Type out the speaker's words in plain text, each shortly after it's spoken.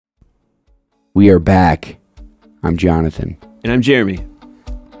We are back. I'm Jonathan. And I'm Jeremy.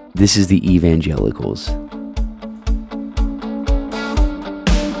 This is the Evangelicals.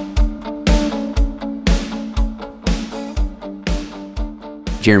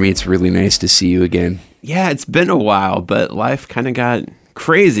 Jeremy, it's really nice to see you again. Yeah, it's been a while, but life kind of got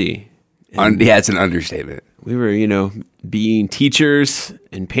crazy. Yeah, it's an understatement. We were, being teachers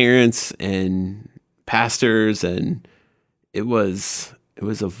and parents and pastors, and it was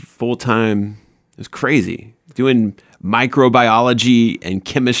a full-time, it was crazy. Doing microbiology and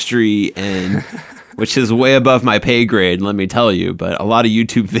chemistry, and which is way above my pay grade, let me tell you, but a lot of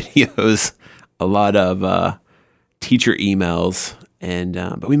YouTube videos, a lot of teacher emails, and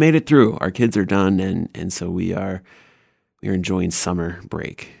but we made it through. Our kids are done, and so we're enjoying summer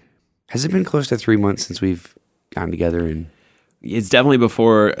break. Has it been close to 3 months since we've gotten together? And it's definitely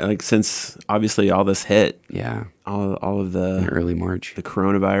before, since obviously all this hit. Yeah, all of the in early March, the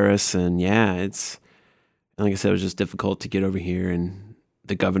coronavirus, and yeah, it's like I said, it was just difficult to get over here, and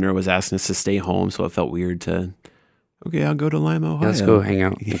the governor was asking us to stay home, so it felt weird to. Okay, I'll go to Lima, Ohio. Let's go hang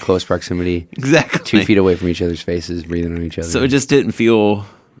out in close proximity. Exactly. 2 feet away from each other's faces, breathing on each other. So it just didn't feel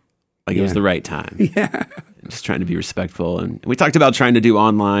like it was the right time. Yeah. Just trying to be respectful. And we talked about trying to do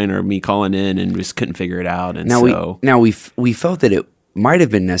online or me calling in, and we just couldn't figure it out. And we felt that it might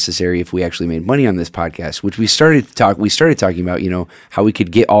have been necessary if we actually made money on this podcast, which we started talking about, how we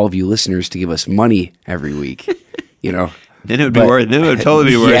could get all of you listeners to give us money every week, Then it would be worth it. Then it would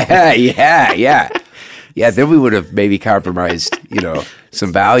totally be worth it. Yeah, then we would have maybe compromised,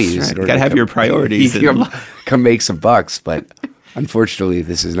 some values. Right. You got to have your priorities. Come make some bucks, but unfortunately,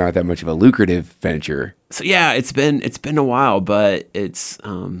 this is not that much of a lucrative venture. So yeah, it's been a while, but it's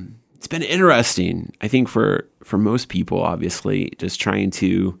been interesting. I think for most people, obviously, just trying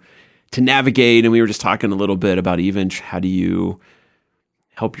to navigate. And we were just talking a little bit about even how do you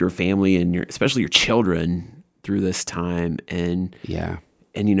help your family and especially your children through this time. And yeah,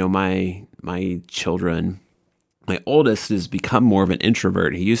 and my children, my oldest has become more of an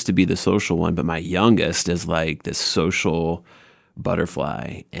introvert. He used to be the social one, but my youngest is like this social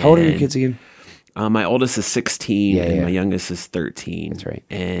butterfly. How old are your kids again? My oldest is 16 and my youngest is 13. That's right.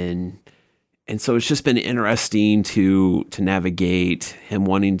 And so it's just been interesting to navigate him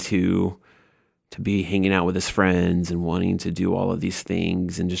wanting to be hanging out with his friends and wanting to do all of these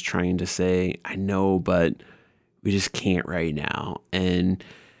things and just trying to say, I know, but we just can't right now. And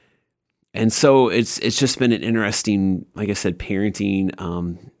so it's just been an interesting, like I said,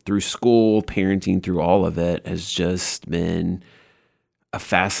 parenting through school, parenting through all of it has just been a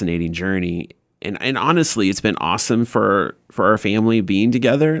fascinating journey. And honestly, it's been awesome for our family being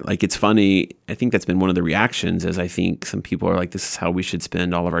together. Like, it's funny. I think that's been one of the reactions is I think some people are like, this is how we should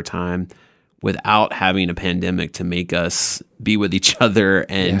spend all of our time without having a pandemic to make us be with each other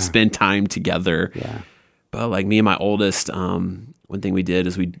and spend time together. Yeah. But like me and my oldest, one thing we did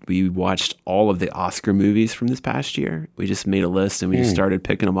is we watched all of the Oscar movies from this past year. We just made a list and we just started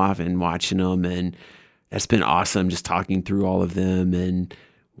picking them off and watching them. And that's been awesome, just talking through all of them and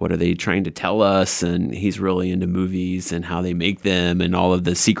what are they trying to tell us. And he's really into movies and how they make them and all of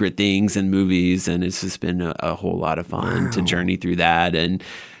the secret things in movies. And it's just been a whole lot of fun to journey through that. And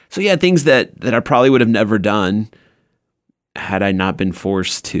so, yeah, things that I probably would have never done had I not been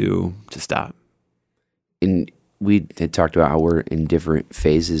forced to stop. And we had talked about how we're in different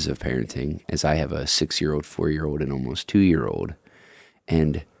phases of parenting, as I have a 6-year-old, 4-year-old, and almost 2-year-old.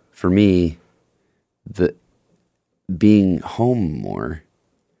 And for me, the being home more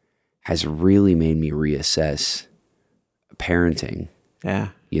has really made me reassess parenting. Yeah.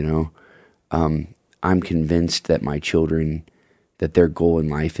 I'm convinced that my children, that their goal in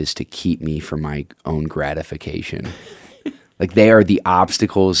life is to keep me for my own gratification. Like, they are the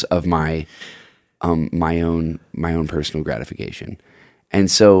obstacles of my own personal gratification. And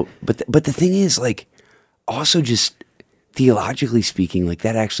so, but the thing is, like, also just theologically speaking, like,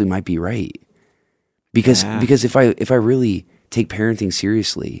 that actually might be right. Because if I really take parenting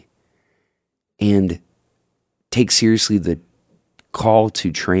seriously and take seriously the call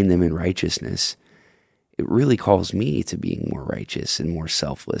to train them in righteousness, it really calls me to being more righteous and more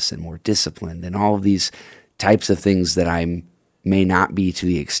selfless and more disciplined and all of these types of things that I may not be to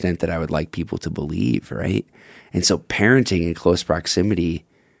the extent that I would like people to believe, right? And so parenting in close proximity,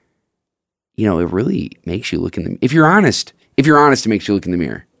 it really makes you look in the, if you're honest, it makes you look in the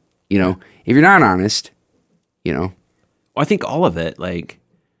mirror, if you're not honest, Well, I think all of it, like,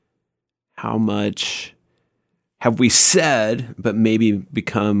 how much have we said, but maybe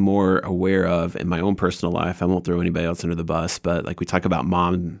become more aware of in my own personal life? I won't throw anybody else under the bus, but like we talk about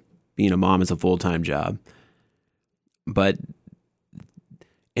being a mom is a full-time job, but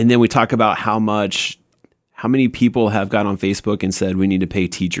And then we talk about how many people have got on Facebook and said we need to pay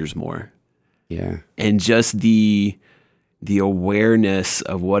teachers more. Yeah. And just the awareness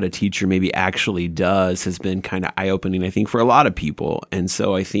of what a teacher maybe actually does has been kind of eye-opening, I think, for a lot of people. And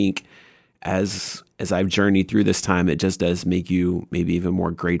so I think as I've journeyed through this time, it just does make you maybe even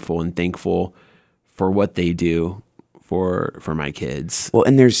more grateful and thankful for what they do for my kids. Well,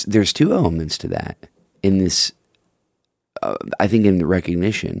 and there's two elements to that in this. I think in the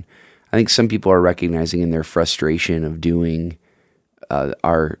recognition, I think some people are recognizing in their frustration of doing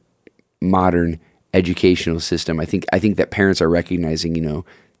our modern educational system. I think that parents are recognizing,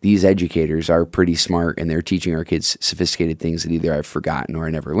 these educators are pretty smart and they're teaching our kids sophisticated things that either I've forgotten or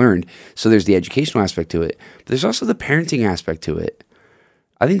I never learned. So there's the educational aspect to it, but there's also the parenting aspect to it.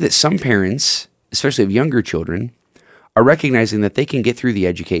 I think that some parents, especially of younger children, are recognizing that they can get through the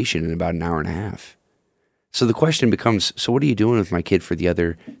education in about an hour and a half. So the question becomes, so what are you doing with my kid for the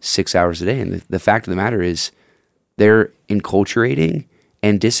other 6 hours a day? And the fact of the matter is they're enculturating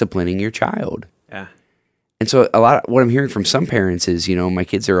and disciplining your child. Yeah. And so a lot of what I'm hearing from some parents is, my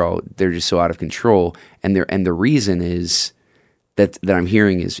kids they're just so out of control. And the reason is that I'm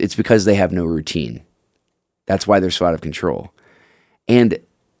hearing is it's because they have no routine. That's why they're so out of control. And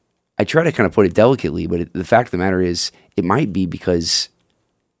I try to kind of put it delicately, but the fact of the matter is it might be because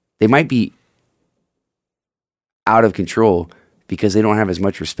they might be out of control because they don't have as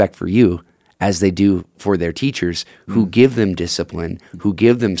much respect for you as they do for their teachers who give them discipline, who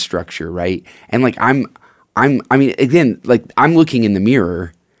give them structure, right? And I'm looking in the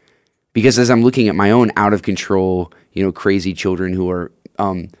mirror because as I'm looking at my own out of control, crazy children who are,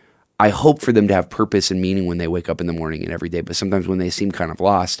 I hope for them to have purpose and meaning when they wake up in the morning and every day. But sometimes when they seem kind of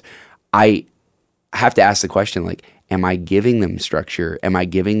lost, I have to ask the question, am I giving them structure? Am I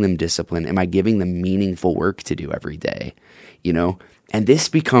giving them discipline? Am I giving them meaningful work to do every day? And this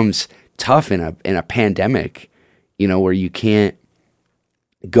becomes tough in a pandemic, where you can't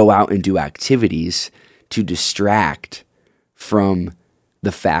go out and do activities to distract from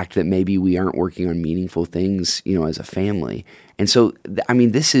the fact that maybe we aren't working on meaningful things, as a family. And so,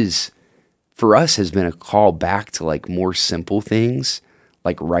 this is, for us, has been a call back to more simple things,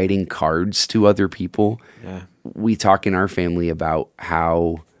 like writing cards to other people. Yeah. We talk in our family about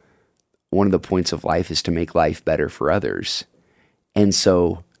how one of the points of life is to make life better for others. And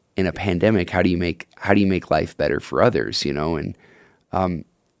so in a pandemic, how do you make life better for others, And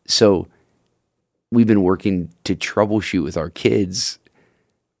so we've been working to troubleshoot with our kids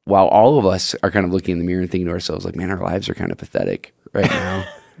while all of us are kind of looking in the mirror and thinking to ourselves, man, our lives are kind of pathetic right now.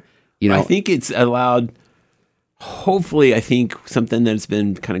 I think it's allowed, hopefully, I think something that's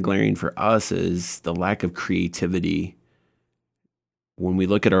been kind of glaring for us is the lack of creativity when we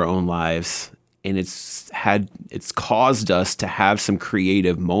look at our own lives. And it's caused us to have some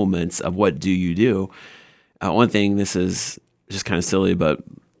creative moments of what do you do. One thing, this is just kind of silly, but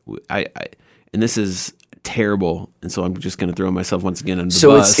and this is terrible, and so I'm just going to throw myself once again under the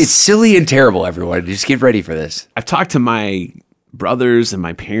bus. So it's silly and terrible, everyone. Just get ready for this. I've talked to my brothers and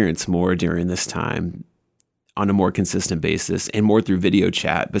my parents more during this time on a more consistent basis and more through video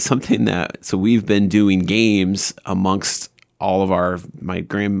chat, but so we've been doing games amongst all of my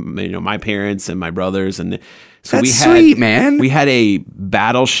parents and my brothers, and so That's sweet, man. We had a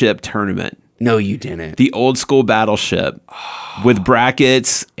battleship tournament. No, you didn't. The old school battleship with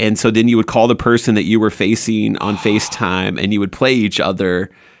brackets, and so then you would call the person that you were facing on FaceTime, and you would play each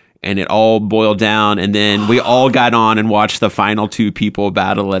other, and it all boiled down, and then we all got on and watched the final two people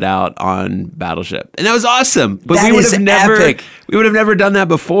battle it out on Battleship, and that was awesome. But that is epic. We would have never done that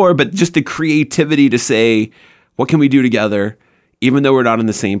before. But just the creativity to say, what can we do together, even though we're not in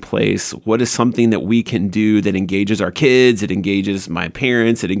the same place? What is something that we can do that engages our kids? It engages my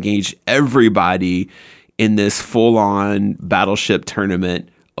parents. It engaged everybody in this full-on battleship tournament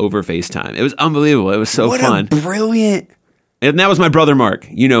over FaceTime. It was unbelievable. It was so fun. What a brilliant. And that was my brother, Mark.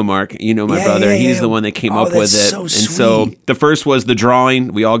 Mark. My brother. He's the one that came up with it. So and sweet. so the first was the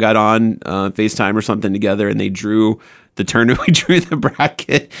drawing. We all got on FaceTime or something together, and they drew the tournament. We drew the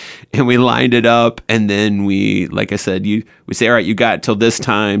bracket, and we lined it up. And then we, like I said, we say, all right, you got till this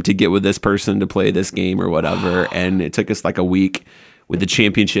time to get with this person to play this game or whatever. And it took us a week, with the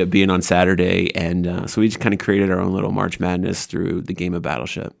championship being on Saturday. And so we just kind of created our own little March Madness through the game of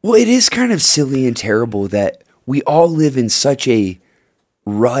Battleship. Well, it is kind of silly and terrible that we all live in such a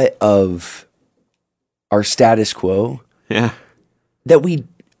rut of our status quo. Yeah. That we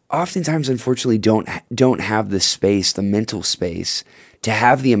oftentimes, unfortunately, don't have the space, the mental space, to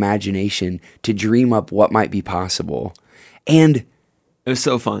have the imagination to dream up what might be possible. And it was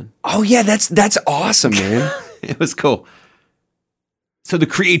so fun. Oh yeah, that's awesome, man. It was cool. So the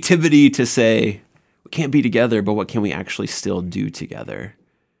creativity to say, we can't be together, but what can we actually still do together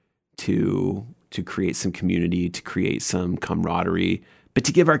to create some community, to create some camaraderie, but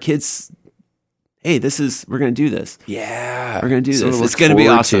to give our kids, hey, we're going to do this. Yeah. We're going to do this. It's going to be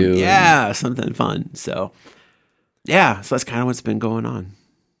awesome. Yeah, something fun. So that's kind of what's been going on.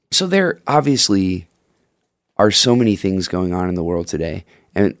 So there obviously are so many things going on in the world today,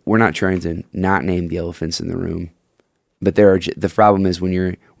 and we're not trying to not name the elephants in the room, but the problem is when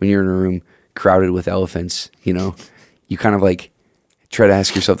you're in a room crowded with elephants, you kind of like try to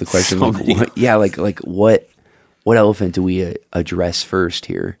ask yourself the question, what elephant do we address first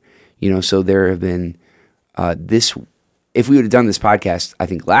here? So there have been if we would have done this podcast, I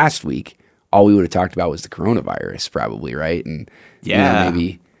think last week, all we would have talked about was the coronavirus, probably, right? And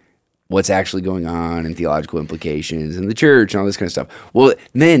maybe what's actually going on and theological implications and the church and all this kind of stuff. Well,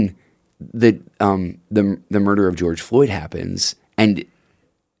 then the murder of George Floyd happens, and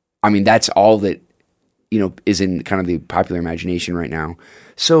I mean that's all that is in kind of the popular imagination right now.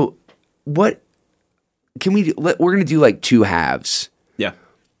 So what can we do? We're going to do like two halves. Yeah.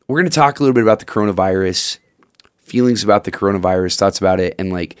 We're going to talk a little bit about the coronavirus, feelings about the coronavirus, thoughts about it,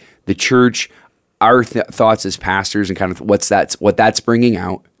 and like the church, our thoughts as pastors and kind of what that's bringing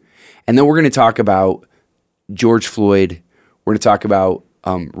out. And then we're going to talk about George Floyd. We're going to talk about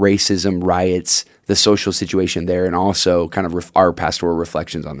racism, riots, the social situation there, and also kind of our pastoral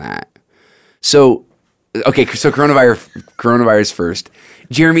reflections on that. So, okay, so coronavirus first.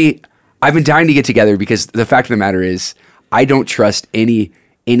 Jeremy, I've been dying to get together because the fact of the matter is I don't trust any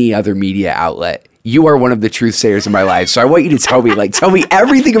other media outlet. You are one of the truth sayers in my life. So I want you to tell me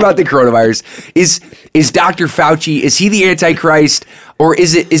everything about the coronavirus. Is Dr. Fauci, is he the Antichrist? Or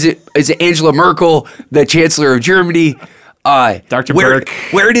is it Angela Merkel, the Chancellor of Germany? Dr. Burke.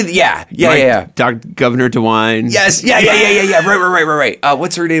 Where did Governor DeWine. Yes, yeah. Right.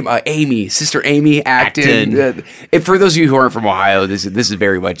 What's her name? Amy, Sister Amy Acton. For those of you who aren't from Ohio, this is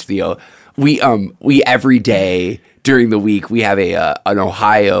very much the we every day during the week we have an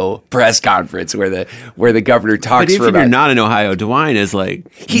Ohio press conference where the governor talks. But if you're not in Ohio, DeWine is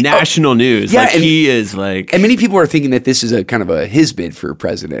like national news. Yeah, he is like, and many people are thinking that this is a kind of a his bid for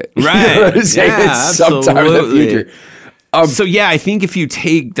president. Right? You know what I'm saying? Yeah, sometime in the future. I think if you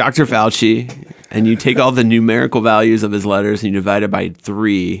take Dr. Fauci and you take all the numerical values of his letters and you divide it by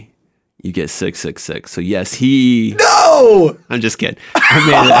 3, you get 666. So yes, No! I'm just kidding.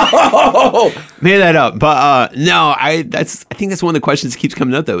 I made that up. But no, I think that's one of the questions that keeps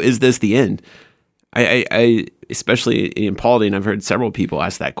coming up though. Is this the end? I especially in polity, I've heard several people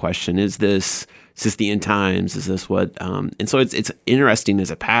ask that question. Is this the end times? Is this what? And so it's interesting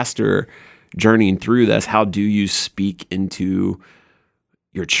as a pastor journeying through this. How do you speak into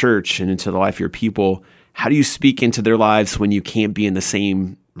your church and into the life of your people? How do you speak into their lives when you can't be in the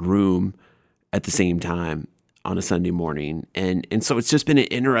same room at the same time on a Sunday morning? And so it's just been an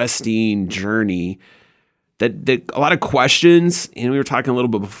interesting journey that a lot of questions, and we were talking a little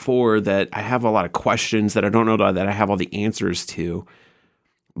bit before that I have a lot of questions that I don't know that I have all the answers to.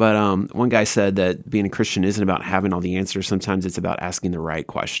 But one guy said that being a Christian isn't about having all the answers. Sometimes it's about asking the right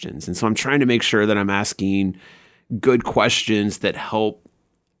questions. And so I'm trying to make sure that I'm asking good questions that help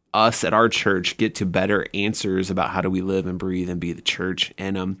us at our church get to better answers about how do we live and breathe and be the church.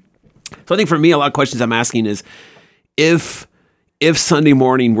 And so I think for me, a lot of questions I'm asking is if Sunday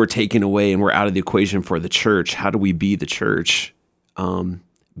morning we're taken away and we're out of the equation for the church, how do we be the church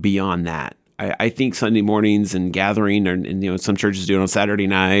beyond that? I think Sunday mornings and gathering, and some churches do it on Saturday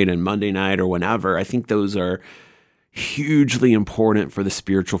night and Monday night or whenever. I think those are hugely important for the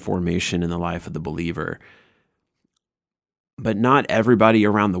spiritual formation in the life of the believer. But not everybody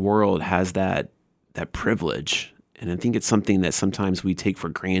around the world has that privilege, and I think it's something that sometimes we take for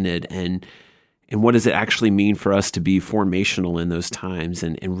granted. And what does it actually mean for us to be formational in those times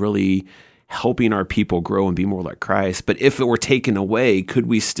and really helping our people grow and be more like Christ? But if it were taken away, could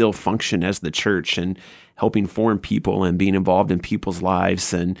we still function as the church and helping form people and being involved in people's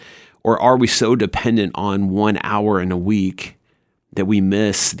lives? Or are we so dependent on 1 hour in a week that we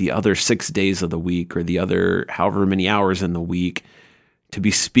miss the other 6 days of the week or the other however many hours in the week to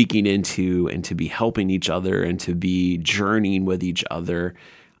be speaking into and to be helping each other and to be journeying with each other?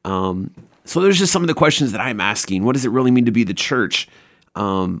 So there's just some of the questions that I'm asking. What does it really mean to be the church?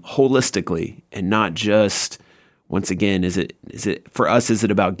 Holistically, and not just, once again, is it for us, is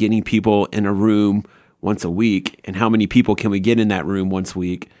it about getting people in a room once a week, and how many people can we get in that room once a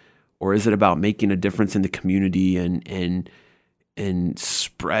week? Or is it about making a difference in the community and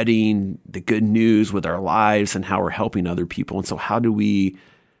spreading the good news with our lives and how we're helping other people? And so how do we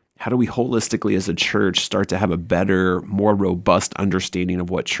how do we holistically as a church start to have a better, more robust understanding of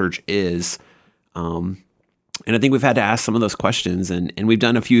what church is? And I think we've had to ask some of those questions, and we've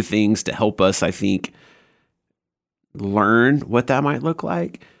done a few things to help us, I think, learn what that might look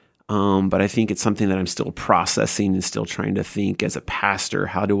like. But I think it's something that I'm still processing and still trying to think as a pastor,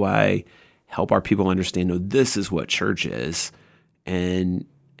 how do I help our people understand, no, this is what church is. And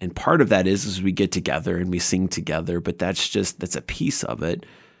part of that is we get together and we sing together, but that's a piece of it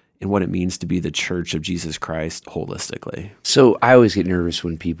and what it means to be the church of Jesus Christ holistically. So I always get nervous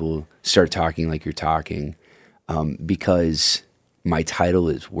when people start talking like you're talking, because my title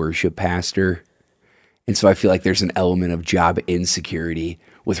is worship pastor. And so I feel like there's an element of job insecurity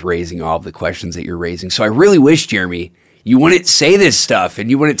with raising all of the questions that you're raising. So I really wish, Jeremy, you wouldn't say this stuff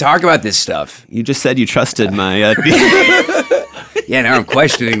and you wouldn't talk about this stuff. You just said you trusted my... Yeah, now I'm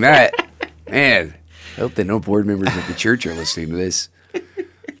questioning that. Man, I hope that no board members of the church are listening to this.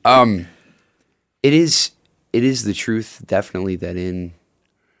 It is the truth, definitely, that in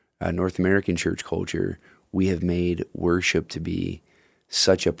North American church culture, we have made worship to be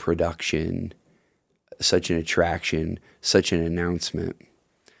such a production, such an attraction, such an announcement.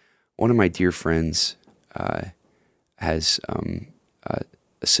 One of my dear friends has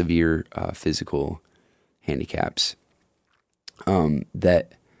severe physical handicaps.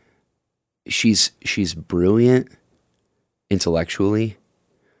 That she's brilliant intellectually,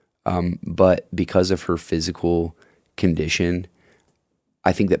 but because of her physical condition,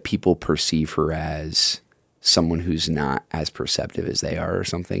 I think that people perceive her as someone who's not as perceptive as they are or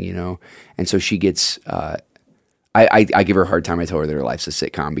something, you know? And so she gets, I give her a hard time. I tell her that her life's a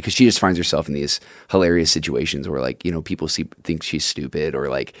sitcom because she just finds herself in these hilarious situations where, like, you know, people think she's stupid or,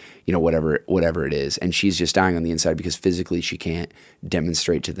 like, you know, whatever it is. And she's just dying on the inside because physically she can't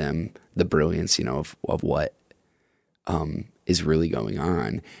demonstrate to them the brilliance, you know, of what is really going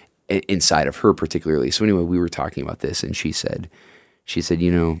on inside of her particularly. So anyway, we were talking about this and she said,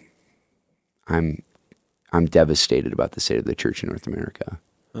 you know, I'm devastated about the state of the church in North America.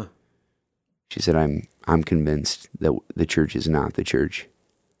 Huh. She said, I'm convinced that the church is not the church,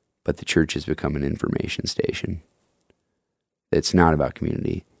 but the church has become an information station. It's not about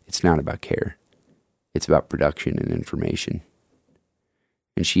community. It's not about care. It's about production and information.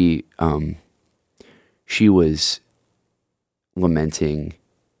 And she was lamenting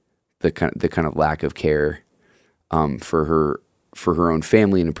the kind of lack of care for her own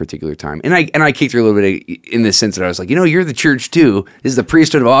family in a particular time. And I kicked her a little bit in the sense that I was like, you know, you're the church too. This is the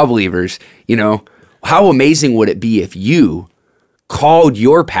priesthood of all believers. You know, how amazing would it be if you called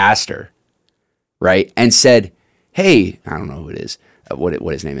your pastor, right, and said, hey, I don't know who it is, what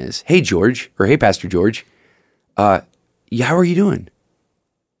his name is. Hey, George, or hey, Pastor George, how are you doing?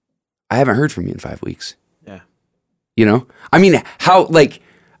 I haven't heard from you in 5 weeks. Yeah. You know, I mean, how, like,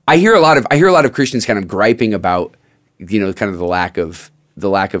 I hear a lot of Christians kind of griping about, you know, kind of the lack of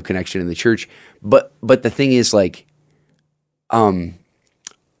connection in the church. But the thing is, like, the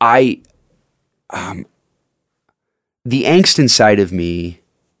angst inside of me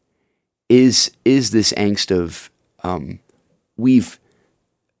is this angst of, we've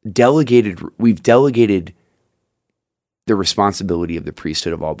delegated the responsibility of the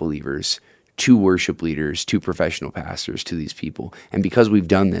priesthood of all believers to worship leaders, to professional pastors, to these people. And because we've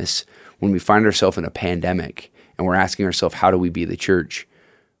done this, when we find ourselves in a pandemic and we're asking ourselves, how do we be the church?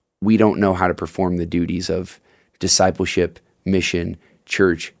 We don't know how to perform the duties of discipleship, mission,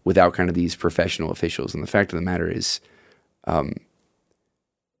 church without kind of these professional officials. And the fact of the matter is,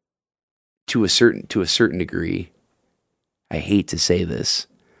 to a certain degree, I hate to say this,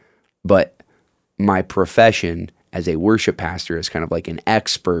 but my profession as a worship pastor is kind of like an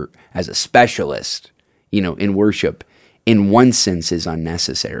expert, as a specialist, you know, in worship, in one sense is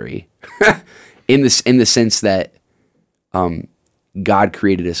unnecessary. in the sense that God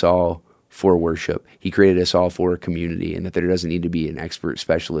created us all for worship. He created us all for a community, and that there doesn't need to be an expert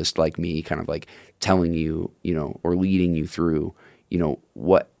specialist like me kind of like telling you, you know, or leading you through, you know,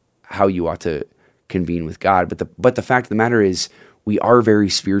 how you ought to convene with God. But the fact of the matter is, we are very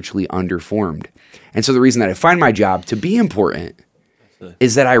spiritually underformed. And so the reason that I find my job to be important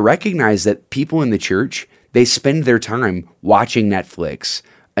is that I recognize that people in the church, they spend their time watching Netflix,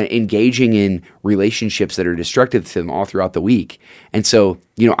 engaging in relationships that are destructive to them all throughout the week. And so,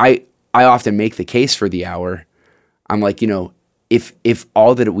 you know, I often make the case for the hour. I'm like, you know, if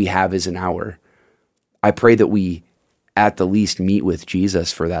all that we have is an hour, I pray that we at the least meet with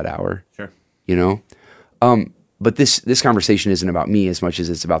Jesus for that hour. Sure. You know? But this conversation isn't about me as much as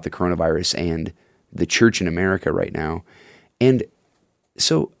it's about the coronavirus and the church in America right now. And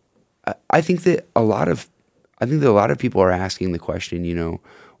so I think that a lot of people are asking the question, you know,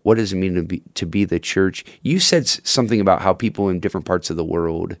 what does it mean to be the church? You said something about how people in different parts of the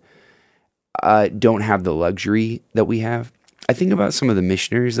world don't have the luxury that we have. I think about some of the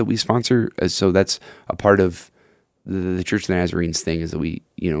missionaries that we sponsor. So that's a part of the Church of the Nazarenes thing, is that we,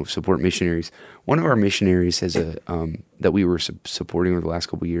 support missionaries. One of our missionaries has that we were supporting over the last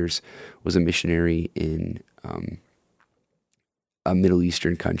couple of years was a missionary in a Middle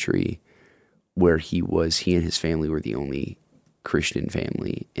Eastern country where he and his family were the only Christian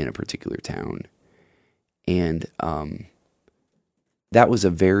family in a particular town. And that was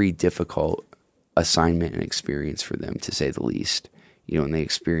a very difficult assignment and experience for them, to say the least. And they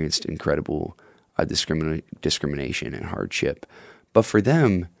experienced incredible discrimination and hardship. But for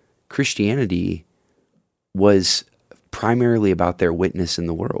them, Christianity was primarily about their witness in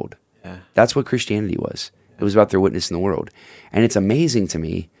the world. Yeah. That's what Christianity was. It was about their witness in the world. And it's amazing to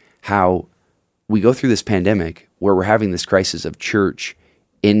me how we go through this pandemic where we're having this crisis of church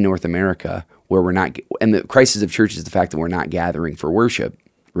in North America, where we're not, and the crisis of church is the fact that we're not gathering for worship,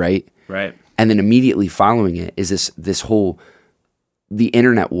 right? Right. And then immediately following it is this whole, the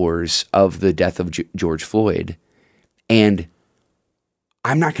internet wars of the death of George Floyd. And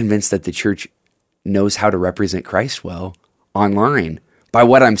I'm not convinced that the church knows how to represent Christ well online by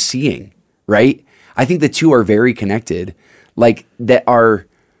what I'm seeing, right? I think the two are very connected. Like, that our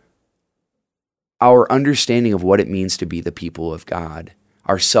understanding of what it means to be the people of God,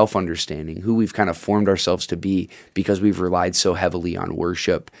 our self-understanding, who we've kind of formed ourselves to be because we've relied so heavily on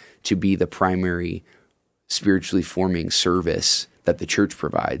worship to be the primary spiritually forming service that the church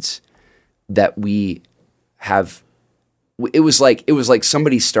provides, that we have. It was like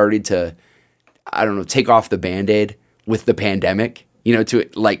somebody started to, I don't know, take off the Band-Aid with the pandemic,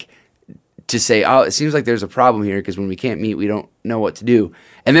 to say, oh, it seems like there's a problem here because when we can't meet, we don't know what to do.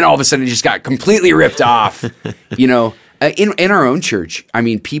 And then all of a sudden it just got completely ripped off, In our own church, I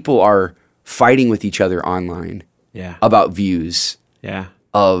mean, people are fighting with each other online about views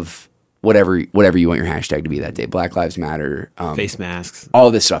of whatever you want your hashtag to be that day. Black Lives Matter. Face masks.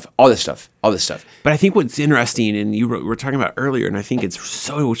 All this stuff. But I think what's interesting, and you were talking about earlier, and I think it's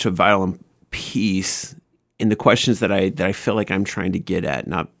so much a vital piece in the questions that I feel like I'm trying to get at,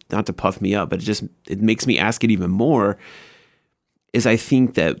 not to puff me up, but it makes me ask it even more, is I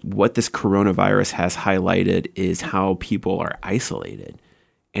think that what this coronavirus has highlighted is how people are isolated.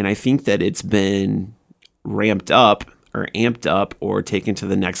 And I think that it's been ramped up or amped up or taken to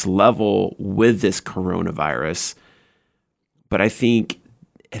the next level with this coronavirus. But I think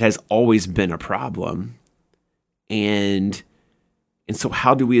it has always been a problem. And so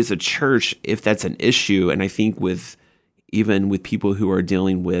how do we as a church, if that's an issue, and I think even with people who are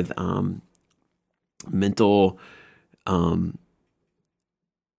dealing with mental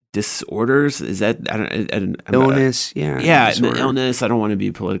disorders, is that illness? Illness. I don't want to be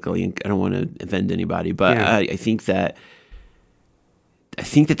politically, I don't want to offend anybody, but I think that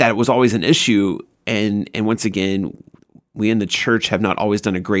was always an issue, and once again, we in the church have not always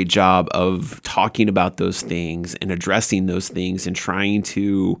done a great job of talking about those things and addressing those things and trying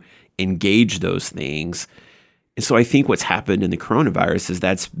to engage those things. And so I think what's happened in the coronavirus is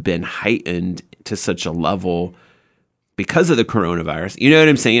that's been heightened to such a level because of the coronavirus. You know what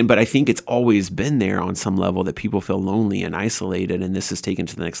I'm saying? But I think it's always been there on some level that people feel lonely and isolated, and this is taken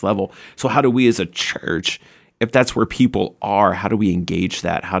to the next level. So how do we as a church, if that's where people are, how do we engage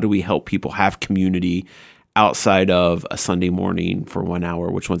that? How do we help people have community outside of a Sunday morning for 1 hour,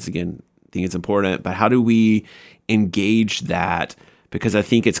 which once again, I think it's important, but how do we engage that? Because I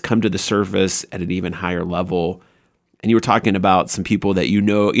think it's come to the surface at an even higher level. And you were talking about some people that you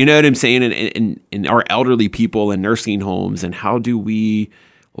know what I'm saying, and our elderly people in nursing homes, and how do we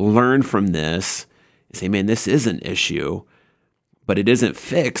learn from this and say, man, this is an issue, but it isn't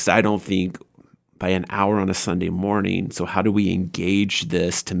fixed, I don't think, by an hour on a Sunday morning. So how do we engage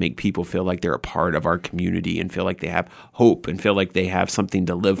this to make people feel like they're a part of our community and feel like they have hope and feel like they have something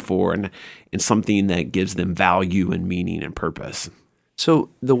to live for and something that gives them value and meaning and purpose? So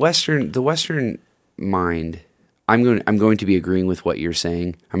the Western mind, I'm going to be agreeing with what you're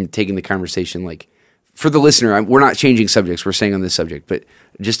saying. I'm taking the conversation, like, for the listener, we're not changing subjects. We're staying on this subject, but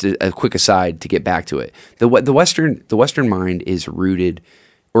just a quick aside to get back to it. The Western mind is rooted,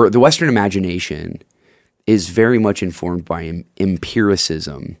 or the Western imagination is very much informed by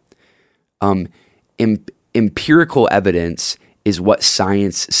empiricism. Empirical evidence is what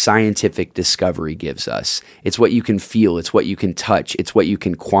scientific discovery gives us. It's what you can feel. It's what you can touch. It's what you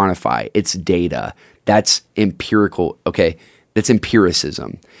can quantify. It's data. That's empirical. Okay, that's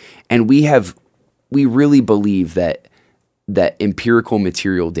empiricism, and we really believe that empirical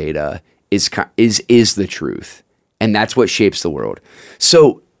material data is the truth, and that's what shapes the world.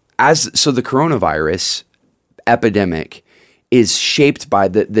 So so the coronavirus epidemic is shaped by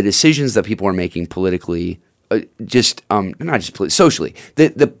the decisions that people are making politically, socially.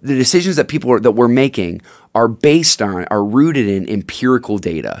 The decisions that that we're making are rooted in empirical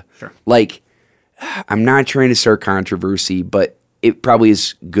data. Sure. Like, I'm not trying to start controversy, but it probably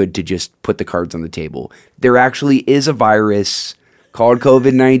is good to just put the cards on the table. There actually is a virus called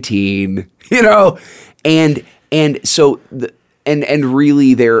COVID-19, and so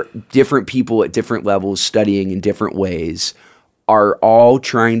really there different people at different levels studying in different ways are all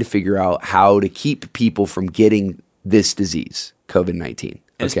trying to figure out how to keep people from getting this disease, COVID-19.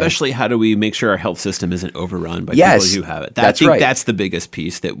 And especially, how do we make sure our health system isn't overrun by Yes, people who have it? that's right. That's the biggest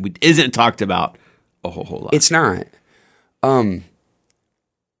piece that isn't talked about a whole lot. It's not.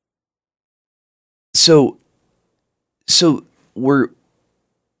 So we're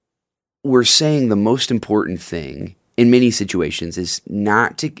saying the most important thing in many situations is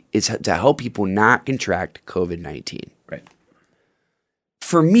to help people not contract COVID-19. Right.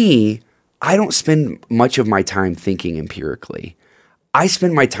 For me, I don't spend much of my time thinking empirically. I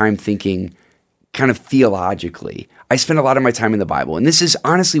spend my time thinking kind of theologically. I spend a lot of my time in the Bible. And this is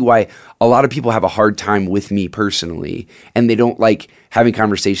honestly why a lot of people have a hard time with me personally. And they don't like having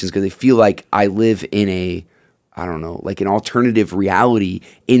conversations because they feel like I live in like an alternative reality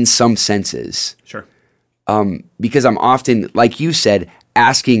in some senses. Sure. Because I'm often, like you said,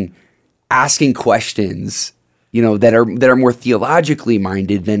 asking questions, that are more theologically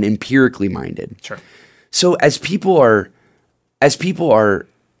minded than empirically minded. Sure. So as people are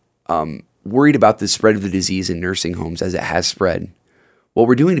worried about the spread of the disease in nursing homes as it has spread, what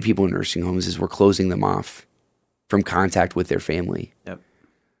we're doing to people in nursing homes is we're closing them off from contact with their family. Yep.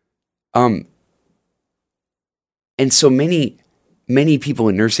 And so many people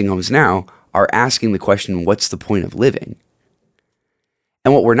in nursing homes now are asking the question, what's the point of living?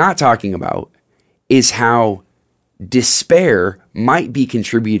 And what we're not talking about is how despair might be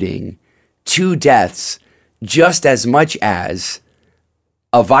contributing to deaths just as much as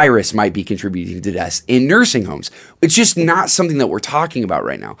a virus might be contributing to deaths in nursing homes. It's just not something that we're talking about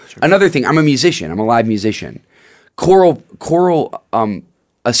right now. Sure. Another thing, I'm a musician. I'm a live musician. Choral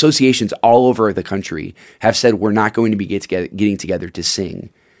associations all over the country have said we're not going to be getting together to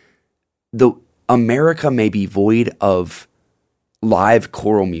sing. America may be void of live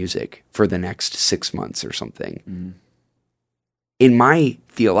choral music for the next 6 months or something. Mm-hmm. In my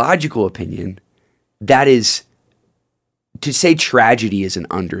theological opinion, that is, to say tragedy is an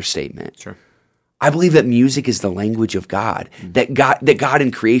understatement. Sure. I believe that music is the language of God, that God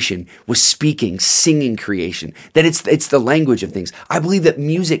in creation was speaking, singing creation, that it's the language of things. I believe that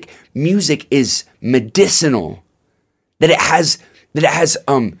music is medicinal, that it has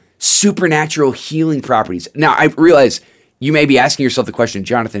supernatural healing properties. Now, I realize you may be asking yourself the question,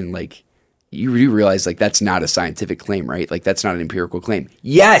 Jonathan, like, you realize like that's not a scientific claim, right? Like that's not an empirical claim.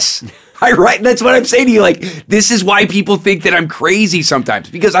 Yes, that's what I'm saying to you. Like, this is why people think that I'm crazy sometimes,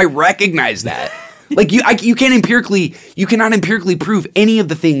 because I recognize that. Like you cannot empirically prove any of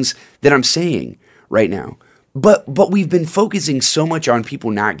the things that I'm saying right now. But we've been focusing so much on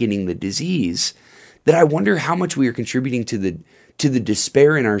people not getting the disease that I wonder how much we are contributing to the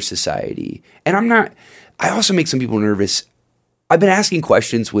despair in our society. And I also make some people nervous. I've been asking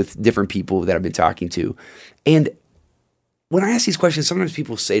questions with different people that I've been talking to. And when I ask these questions, sometimes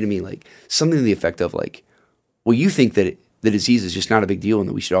people say to me like something to the effect of like, well, you think that the disease is just not a big deal and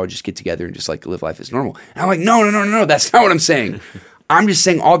that we should all just get together and just like live life as normal. And I'm like, no, that's not what I'm saying. I'm just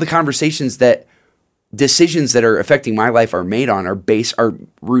saying all the decisions that are affecting my life are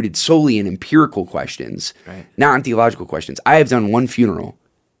rooted solely in empirical questions, right, not in theological questions. I have done one funeral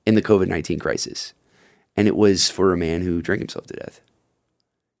in the COVID-19 crisis, and it was for a man who drank himself to death.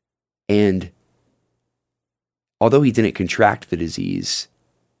 And although he didn't contract the disease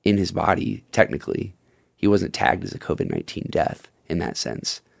in his body, technically, he wasn't tagged as a COVID-19 death in that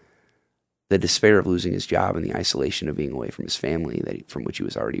sense. The despair of losing his job and the isolation of being away from his family, from which he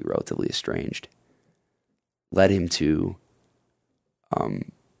was already relatively estranged, led him to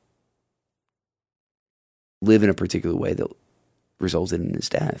live in a particular way that resulted in his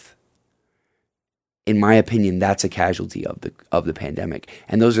death. In my opinion, that's a casualty of the pandemic.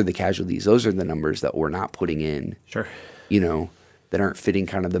 And those are the casualties. Those are the numbers that we're not putting in. Sure. That aren't fitting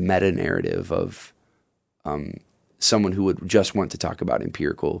kind of the meta narrative of someone who would just want to talk about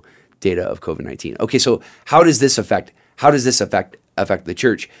empirical data of COVID-19. Okay, so how does this affect the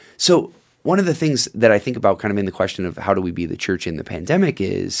church? So one of the things that I think about kind of in the question of how do we be the church in the pandemic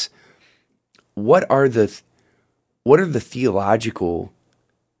is what are the theological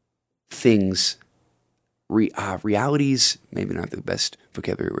things realities, maybe not the best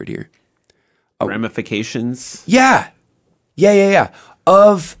vocabulary word here. Ramifications. Yeah.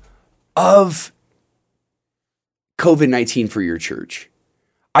 Of COVID-19 for your church.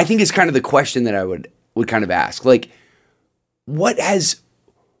 I think it's kind of the question that I would kind of ask. Like, what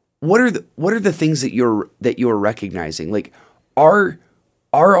are the things that you're recognizing? Like, are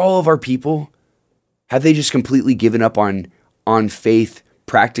all of our people, have they just completely given up on faith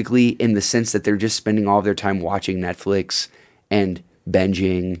practically, in the sense that they're just spending all of their time watching Netflix and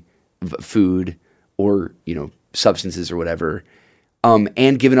binging food or, substances or whatever,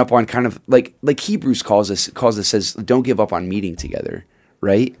 and giving up on kind of like Hebrews calls us says, don't give up on meeting together,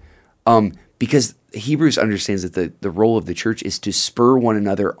 right? Because Hebrews understands that the role of the church is to spur one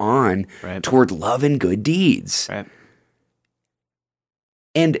another on toward love and good deeds. Right.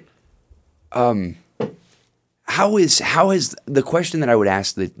 And how has the question that I would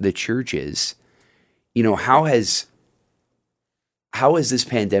ask the church is, how has this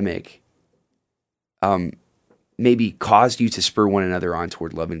pandemic maybe caused you to spur one another on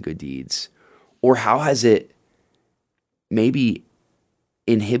toward love and good deeds? Or how has it maybe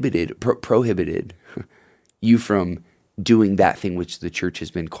prohibited you from doing that thing which the church has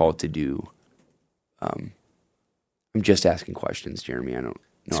been called to do? I'm just asking questions, Jeremy. I don't know.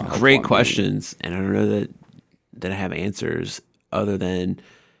 It's great questions, and I don't know that I have answers other than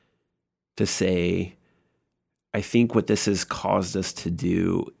to say, I think what this has caused us to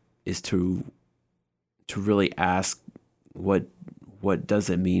do is to really ask what does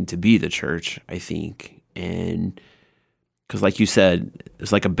it mean to be the church, I think. And because like you said,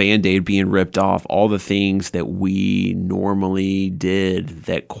 it's like a Band-Aid being ripped off. All the things that we normally did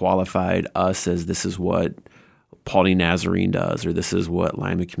that qualified us as this is what Pauline Nazarene does, or this is what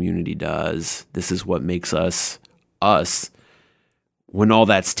Lima Community does, this is what makes us us. When all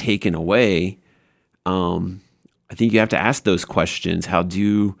that's taken away, I think you have to ask those questions.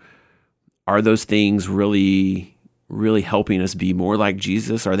 Are those things really, really helping us be more like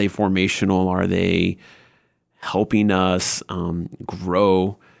Jesus? Are they formational? Are they helping us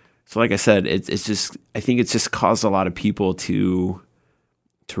grow? So like I said, it's just, I think it's just caused a lot of people to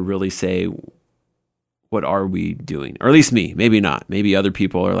really say, what are we doing? Or at least me, maybe not. Maybe other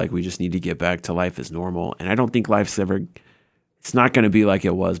people are like, we just need to get back to life as normal. And I don't think it's not going to be like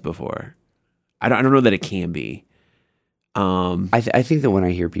it was before. I don't know that it can be. I think that when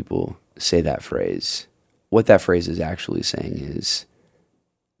I hear people say that phrase, what that phrase is actually saying is,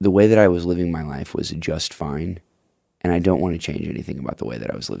 the way that I was living my life was just fine, and I don't want to change anything about the way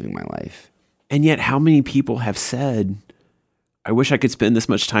that I was living my life. And yet, how many people have said, I wish I could spend this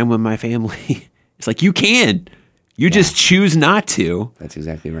much time with my family? It's like, you can. You just choose not to. That's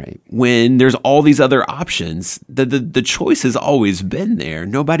exactly right. When there's all these other options. The choice has always been there.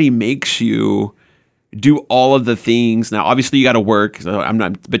 Nobody makes you do all of the things. Now, obviously, you got to work. So I'm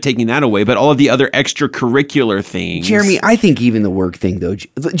not taking that away. But all of the other extracurricular things. Jeremy, I think even the work thing, though.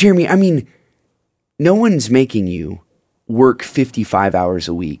 Jeremy, I mean, no one's making you work 55 hours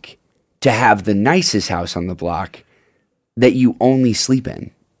a week to have the nicest house on the block that you only sleep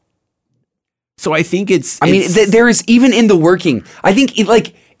in. So I think there is, even in the working, I think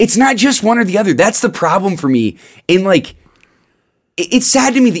it's not just one or the other. That's the problem for me. It's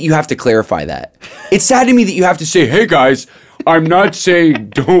sad to me that you have to clarify that. It's sad to me that you have to say, hey guys, I'm not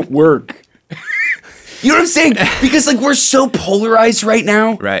saying don't work. You know what I'm saying? Because we're so polarized right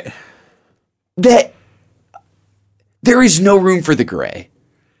now. Right. That there is no room for the gray.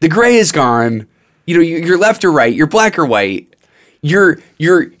 The gray is gone. You're left or right. You're black or white. You're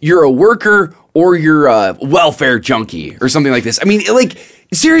a worker or you're a welfare junkie or something like this. I mean,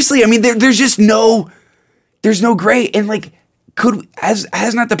 seriously, I mean, there's no gray. And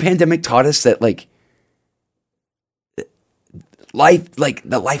has not the pandemic taught us that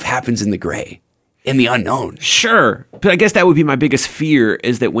life happens in the gray, in the unknown? Sure. But I guess that would be my biggest fear,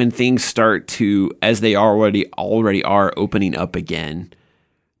 is that when things start to, as they already are, opening up again,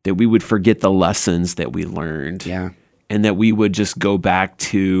 that we would forget the lessons that we learned. Yeah. And that we would just go back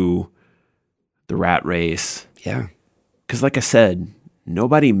to the rat race. Yeah. Because like I said,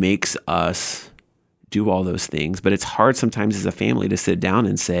 nobody makes us do all those things, but it's hard sometimes as a family to sit down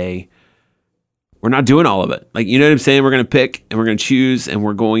and say, we're not doing all of it. You know what I'm saying? We're going to pick and we're going to choose and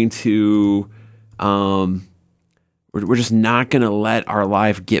we're going to, we're just not going to let our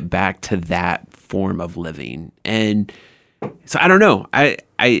life get back to that form of living. And so I don't know.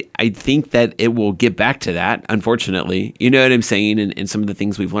 I think that it will get back to that, unfortunately. You know what I'm saying? And some of the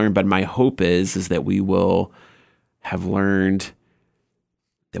things we've learned. But my hope is that we will have learned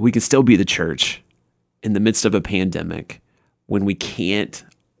that we can still be the church in the midst of a pandemic, when we can't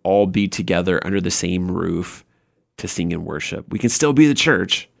all be together under the same roof to sing and worship. We can still be the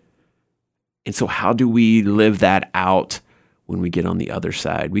church. And so how do we live that out when we get on the other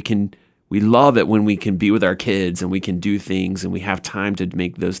side? We love it when we can be with our kids and we can do things and we have time to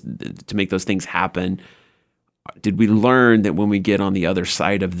make those things happen. Did we learn that when we get on the other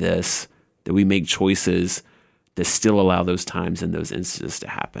side of this, that we make choices that still allow those times and those instances to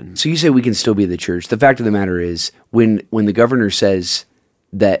happen? So you say we can still be the church. The fact of the matter is, when the governor says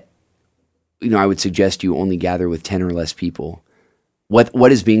that, I would suggest you only gather with 10 or less people,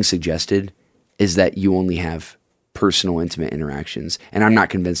 what is being suggested is that you only have personal, intimate interactions. And I'm not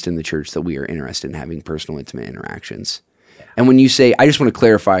convinced in the church that we are interested in having personal, intimate interactions. Yeah. And when you say, I just want to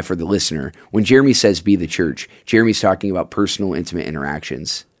clarify for the listener, when Jeremy says be the church, Jeremy's talking about personal, intimate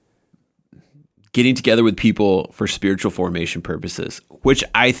interactions. Getting together with people for spiritual formation purposes, which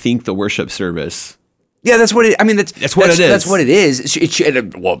I think the worship service. Yeah, that's what it. I mean, that's what it is. That's what it is.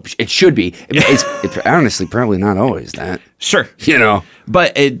 It should be. It's honestly probably not always that. Sure,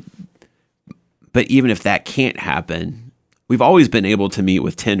 but even if that can't happen, we've always been able to meet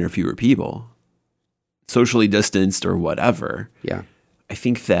with 10 or fewer people, socially distanced or whatever. Yeah, I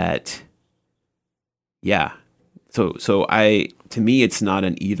think that. Yeah, so to me, it's not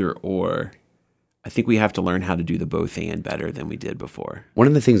an either or. I think we have to learn how to do the both and better than we did before. One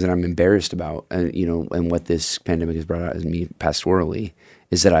of the things that I'm embarrassed about, and what this pandemic has brought out as me pastorally,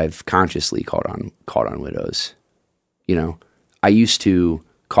 is that I've consciously called on widows. I used to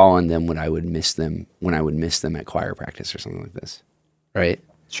call on them when I would miss them at choir practice or something like this, right?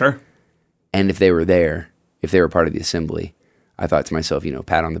 Sure. And if they were there, if they were part of the assembly, I thought to myself,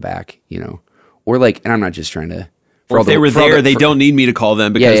 pat on the back, or and I'm not just trying to. Or if they were there, they don't need me to call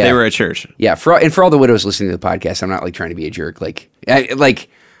them because they were at church. Yeah, for all the widows listening to the podcast, I'm not trying to be a jerk. I'm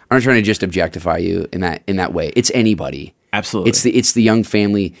not trying to just objectify you in that way. It's anybody. Absolutely. It's the young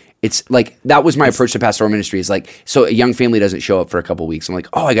family. It's that was my approach to pastoral ministry. Is so a young family doesn't show up for a couple of weeks. I'm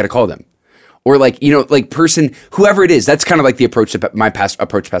I got to call them, or person whoever it is. That's kind of the approach to my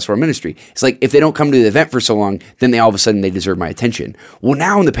approach to pastoral ministry. It's if they don't come to the event for so long, then they all of a sudden they deserve my attention. Well,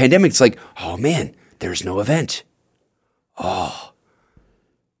 now in the pandemic, it's oh man, there's no event. Oh,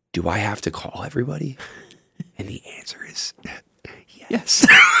 do I have to call everybody? And the answer is yes.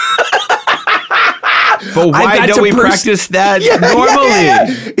 But why don't we practice that normally?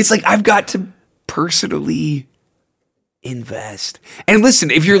 Yeah. It's I've got to personally invest. And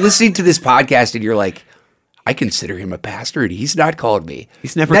listen, if you're listening to this podcast and you're I consider him a pastor and he's not called me.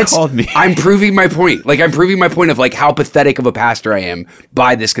 He's never called me. I'm proving my point. I'm proving my point of how pathetic of a pastor I am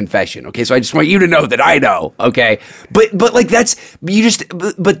by this confession. Okay. So I just want you to know that I know. Okay. But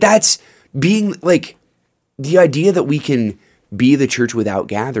that's being the idea that we can be the church without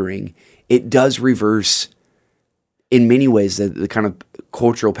gathering. It does reverse in many ways the kind of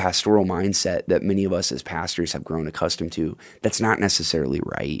cultural pastoral mindset that many of us as pastors have grown accustomed to. That's not necessarily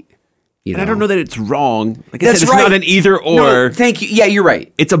right. And I don't know that it's wrong. I said, it's not an either or. No, thank you. Yeah, you're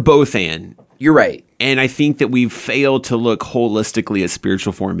right. It's a both and. You're right. And I think that we've failed to look holistically at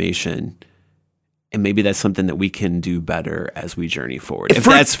spiritual formation. And maybe that's something that we can do better as we journey forward. If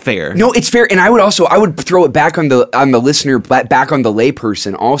that's fair. No, it's fair. And I would throw it back on the listener, back on the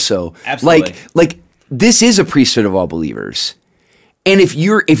layperson also. Absolutely. This is a priesthood of all believers. And if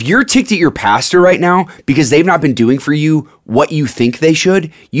you're ticked at your pastor right now because they've not been doing for you what you think they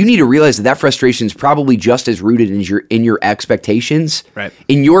should, you need to realize that frustration is probably just as rooted in your expectations, right?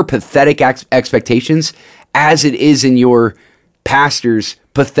 In your pathetic expectations, as it is in your pastor's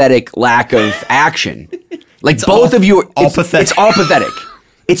pathetic lack of action. Both of you are all pathetic. It's all pathetic.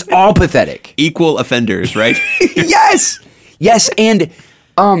 It's all pathetic. Equal offenders, right? Yes. And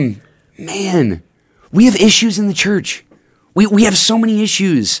man, we have issues in the church. We have so many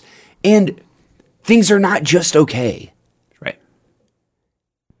issues, and things are not just okay. Right.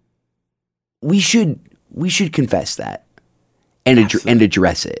 We should confess that and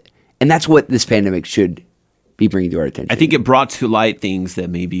address it, and that's what this pandemic should be bringing to our attention. I think it brought to light things that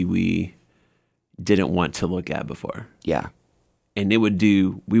maybe we didn't want to look at before. Yeah, and we would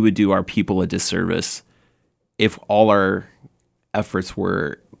do our people a disservice if all our efforts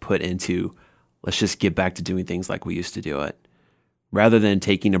were put into let's just get back to doing things like we used to do it, rather than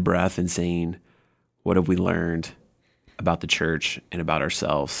taking a breath and saying, what have we learned about the church and about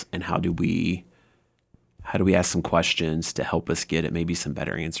ourselves, and how do we ask some questions to help us get at maybe some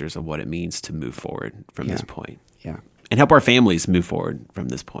better answers of what it means to move forward from this point. Yeah. And help our families move forward from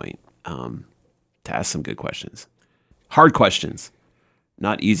this point, to ask some good questions. Hard questions,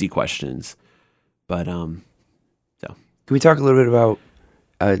 not easy questions, but so. Can we talk a little bit about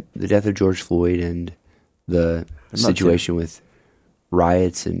the death of George Floyd and the situation with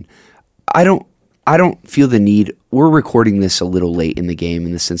riots, and I don't feel the need. We're recording this a little late in the game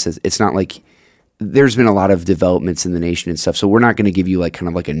in the sense that it's not like there's been a lot of developments in the nation and stuff. So we're not going to give you like kind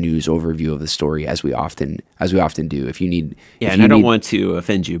of like a news overview of the story as we often do. If you need, yeah, and I don't want to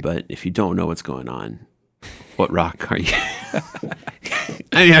offend you, but if you don't know what's going on, what rock are you?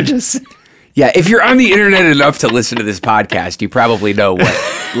 I mean, yeah, if you're on the internet enough to listen to this podcast, you probably know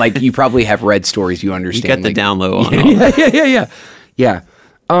what, like you probably have read stories, you understand. You got the down low on all. Yeah.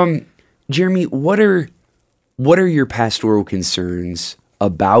 Jeremy, what are your pastoral concerns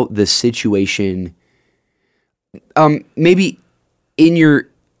about the situation? Maybe in your,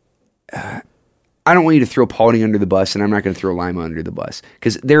 I don't want you to throw Paulding under the bus, and I'm not going to throw Lima under the bus,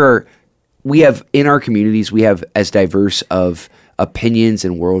 because we have in our communities, we have as diverse of opinions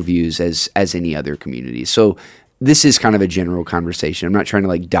and worldviews as any other community. So this is kind of a general conversation. I'm not trying to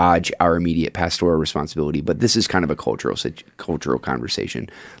like dodge our immediate pastoral responsibility, but this is kind of a cultural conversation.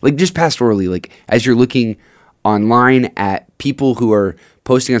 Like just pastorally, like as you're looking online at people who are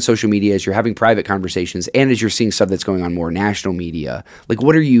posting on social media, as you're having private conversations, and as you're seeing stuff that's going on more national media, like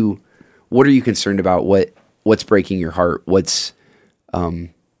what are you concerned about? What's breaking your heart? Is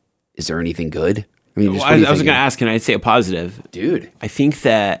there anything good? I mean, I was going to ask, and I'd say a positive. Dude, I think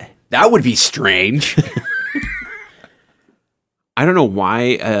that would be strange. I don't know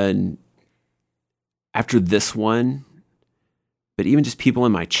why after this one, but even just people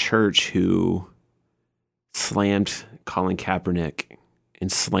in my church who slammed Colin Kaepernick and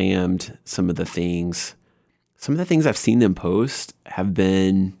slammed some of the things I've seen them post have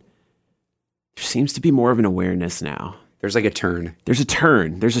been, there seems to be more of an awareness now. There's like a turn. There's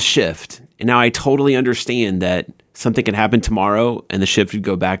a shift. And now I totally understand that something can happen tomorrow and the shift would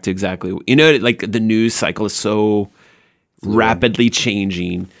go back to exactly, like the news cycle is so rapidly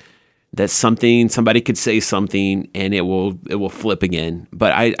changing that somebody could say something and it will flip again.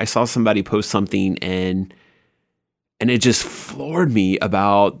 But I saw somebody post something and it just floored me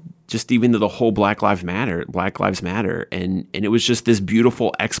about just even the whole Black Lives Matter. And it was just this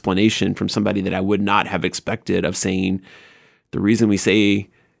beautiful explanation from somebody that I would not have expected, of saying the reason we say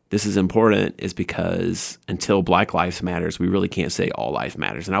this is important is because until Black Lives Matters, we really can't say all lives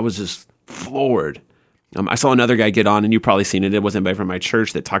matters. And I was just floored. I saw another guy get on, and you've probably seen it. It wasn't anybody from my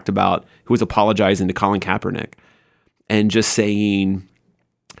church that talked about, who was apologizing to Colin Kaepernick and just saying,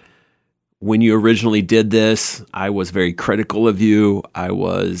 when you originally did this, I was very critical of you. I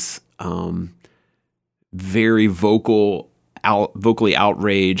was very vocally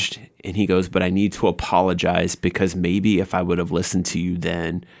outraged. And he goes, but I need to apologize because maybe if I would have listened to you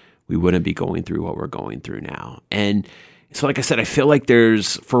then, we wouldn't be going through what we're going through now. And so, like I said, I feel like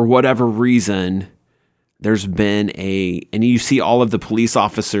there's, for whatever reason, there's been and you see all of the police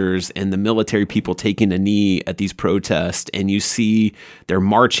officers and the military people taking a knee at these protests, and you see they're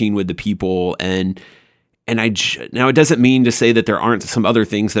marching with the people. And now it doesn't mean to say that there aren't some other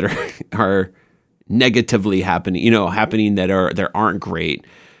things that are negatively happening, that aren't great.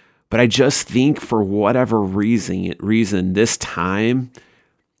 But I just think for whatever reason, this time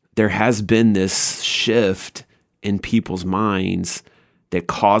there has been this shift in people's minds that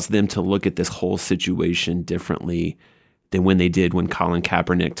caused them to look at this whole situation differently than when they did when Colin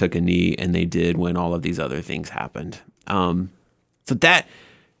Kaepernick took a knee, and they did when all of these other things happened. So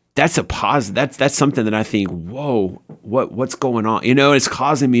that's a positive. That's something that I think, whoa, what's going on? It's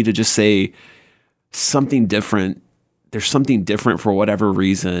causing me to just say something different. There's something different for whatever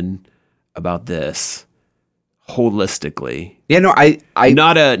reason about this holistically. Yeah, no, I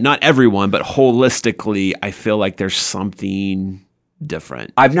not everyone, but holistically, I feel like there's something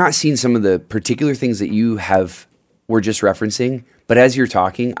different. I've not seen some of the particular things that you were just referencing, but as you're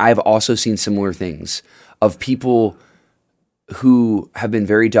talking, I've also seen similar things of people who have been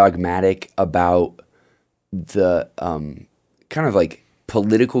very dogmatic about the kind of like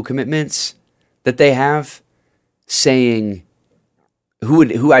political commitments that they have, saying,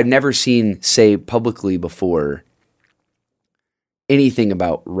 who I'd never seen say publicly before anything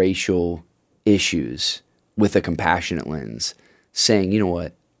about racial issues with a compassionate lens, saying, you know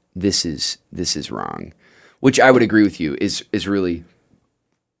what, this is wrong, which I would agree with you is really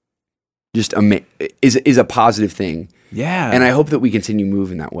just is a positive thing. Yeah. And I hope that we continue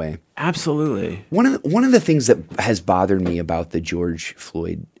moving that way. Absolutely. One of the things that has bothered me about the George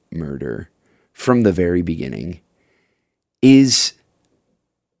Floyd murder from the very beginning is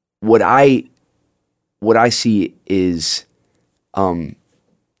what I see is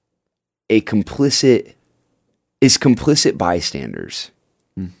complicit bystanders.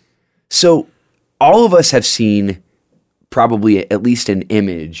 So all of us have seen probably at least an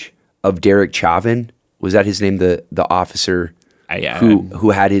image of Derek Chauvin. Was that his name? The officer?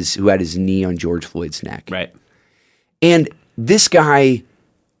 who had his knee on George Floyd's neck. Right. And this guy,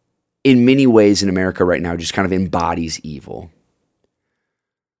 in many ways in America right now, just kind of embodies evil.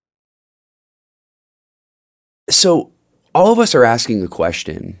 So all of us are asking the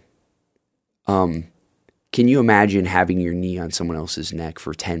question, can you imagine having your knee on someone else's neck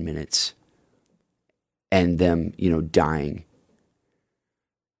for 10 minutes and them, dying?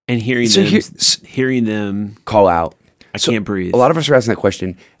 And hearing them call out, I can't breathe. A lot of us are asking that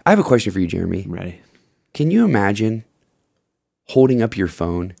question. I have a question for you, Jeremy. I'm ready. Can you imagine holding up your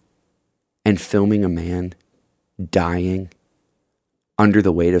phone and filming a man dying under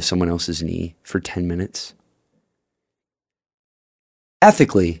the weight of someone else's knee for 10 minutes?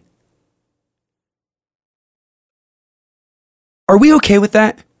 Ethically, are we okay with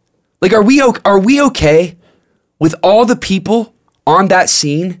that? Like, are we okay with all the people on that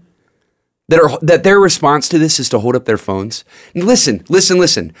scene that their response to this is to hold up their phones? And listen.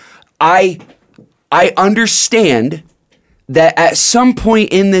 I understand that at some point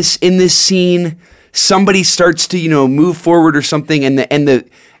in this scene, somebody starts to move forward or something, and the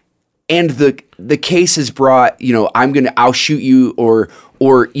case is brought. I'll shoot you or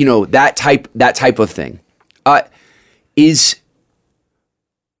that type of thing.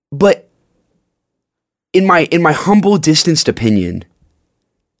 But in my humble, distanced opinion,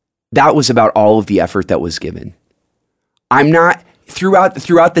 that was about all of the effort that was given. I'm not throughout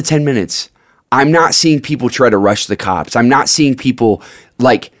the 10 minutes. I'm not seeing people try to rush the cops. I'm not seeing people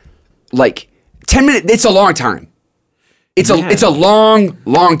like 10 minutes. It's a long time. It's a long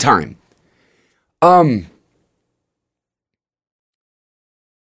time.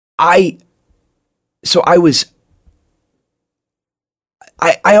 I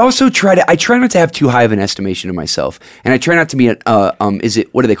also try not to have too high of an estimation of myself, and I try not to be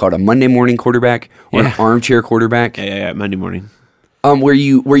what do they call it, a Monday morning quarterback or an armchair quarterback? Yeah, Monday morning. Where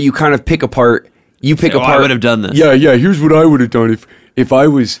you kind of pick apart. I would have done this. Yeah. Here's what I would have done if I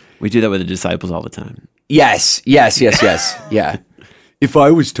was. We do that with the disciples all the time. Yes. Yeah. If I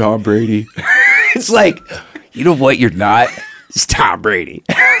was Tom Brady, it's like, you know what? You're not. It's Tom Brady.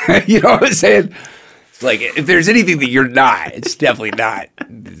 You know what I'm saying? It's like, if there's anything that you're not, it's definitely not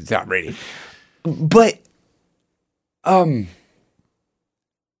Tom Brady. But, I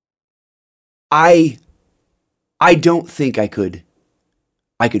don't think I could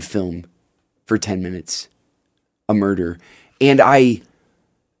film for 10 minutes a murder. And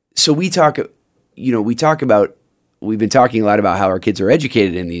we've been talking a lot about how our kids are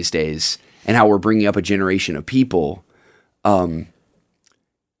educated in these days and how we're bringing up a generation of people in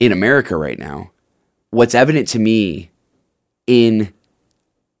America right now. What's evident to me in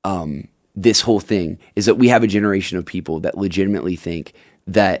this whole thing is that we have a generation of people that legitimately think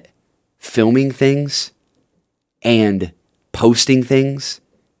that filming things and posting things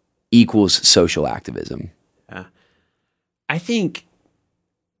equals social activism.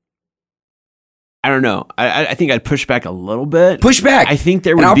 I don't know. I think I'd push back a little bit. Push back. I think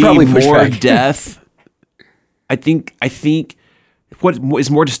there would be more death. I think what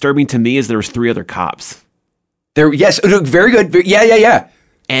is more disturbing to me is there was 3 other cops. Yes, very good. Yeah.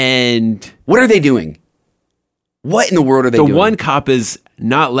 And what are they doing? What in the world are they doing? The one cop is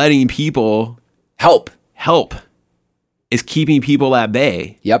not letting people help. Is keeping people at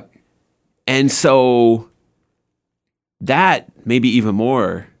bay. Yep. And so that may be even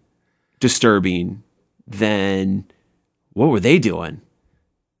more disturbing than what were they doing?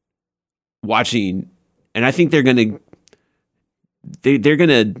 Watching, and I think they're gonna I think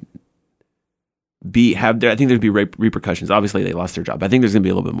there'd be repercussions. Obviously, they lost their job. I think there's gonna be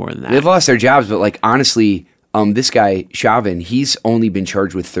a little bit more than that. They've lost their jobs, but honestly, this guy Chauvin, he's only been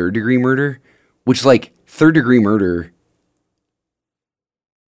charged with 3rd-degree murder, which 3rd-degree murder.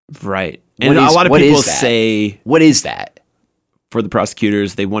 Right. And a lot of people say, what is that? For the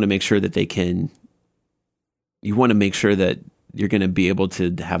prosecutors, they want to make sure that you want to make sure that you're going to be able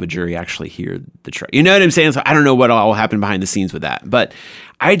to have a jury actually hear the trial. You know what I'm saying? So I don't know what all will happen behind the scenes with that. But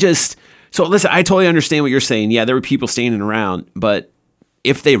so listen, I totally understand what you're saying. Yeah, there were people standing around, but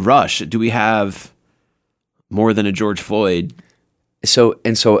if they rush, do we have more than a George Floyd? So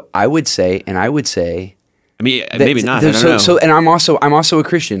I would say, I mean, maybe not. I don't know. So, and I'm also a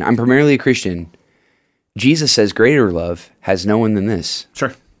Christian. I'm primarily a Christian. Jesus says, "Greater love has no one than this."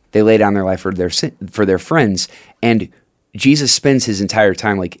 Sure. They lay down their life for their friends, and Jesus spends his entire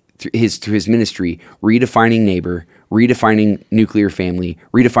time, through his ministry, redefining neighbor, redefining nuclear family,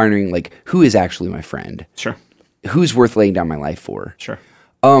 redefining who is actually my friend. Sure. Who's worth laying down my life for. Sure.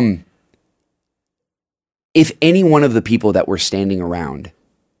 If any one of the people that were standing around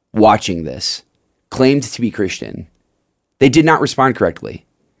watching this claimed to be Christian, They did not respond correctly.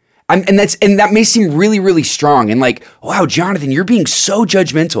 And that may seem really, really strong and like, wow, Jonathan, you're being so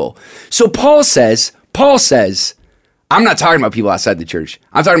judgmental. So Paul says, I'm not talking about people outside the church.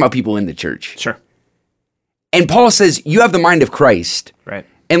 I'm talking about people in the church. Sure. And Paul says, you have the mind of Christ. Right.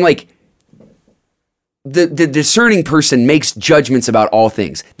 And like the discerning person makes judgments about all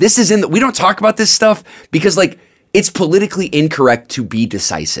things. This is we don't talk about this stuff because like it's politically incorrect to be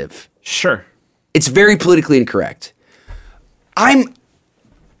decisive. Sure. It's very politically incorrect. I'm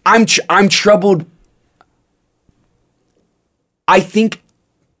troubled. I think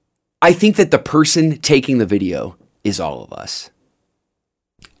that the person taking the video is all of us.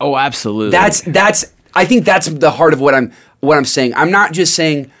 Oh, absolutely. I think that's the heart of what I'm saying. I'm not just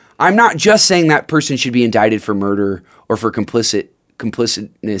saying that person should be indicted for murder or for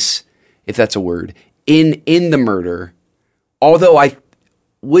complicitness, if that's a word, in the murder. Although I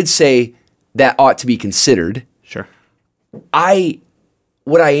would say that ought to be considered. Sure.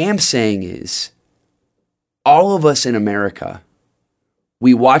 What I am saying is, all of us in America,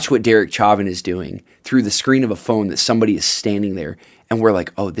 we watch what Derek Chauvin is doing through the screen of a phone that somebody is standing there, and we're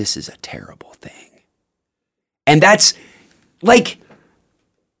like, oh, this is a terrible thing. And that's like,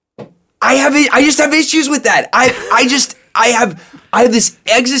 I just have issues with that. I have this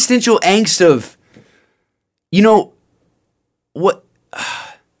existential angst of, you know, what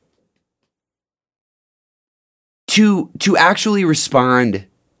to actually respond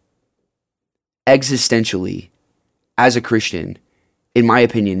existentially as a Christian, in my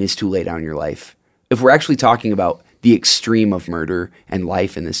opinion, is to lay down your life. If we're actually talking about the extreme of murder and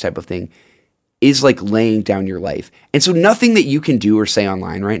life and this type of thing, is like laying down your life. And so nothing that you can do or say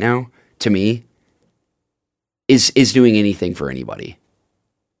online right now, to me, is doing anything for anybody.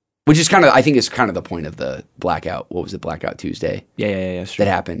 Which is I think is kind of the point of the blackout. What was it, Blackout Tuesday? Yeah. Sure.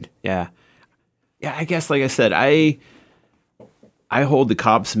 That happened. Yeah. Yeah, I guess, like I said, I hold the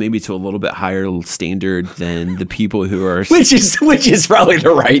cops maybe to a little bit higher standard than the people who are... which is probably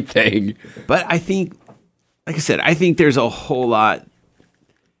the right thing. But I think, like I said, I think there's a whole lot...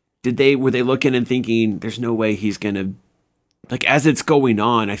 Were they looking and thinking, there's no way he's going to... Like, as it's going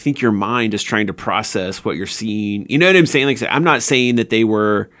on, I think your mind is trying to process what you're seeing. You know what I'm saying? Like I said, I'm not saying that they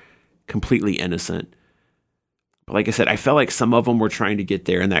were completely innocent. But like I said, I felt like some of them were trying to get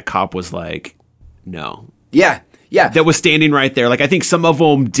there, and that cop was like... No. Yeah. That was standing right there. Like, I think some of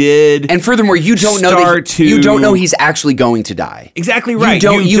them did. And furthermore, you don't know he's actually going to die. Exactly right.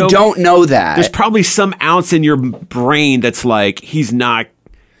 You don't know that. There's probably some ounce in your brain that's like, he's not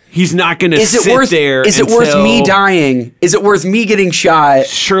going to sit there. Is it worth me dying? Is it worth me getting shot?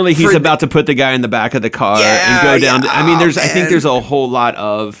 Surely he's about to put the guy in the back of the car and go down. I mean, I think there's a whole lot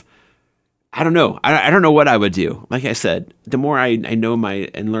of, I don't know. I don't know what I would do. Like I said, the more I know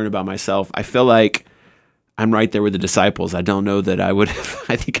and learn about myself, I feel like I'm right there with the disciples. I don't know that I would have,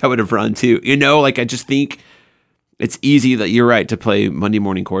 I think I would have run too. You know, like I just think it's easy that you're right to play Monday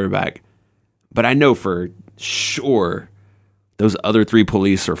morning quarterback. But I know for sure those other 3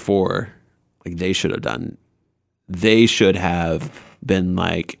 police or 4, like they should have been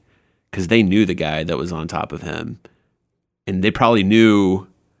like, because they knew the guy that was on top of him. And they probably knew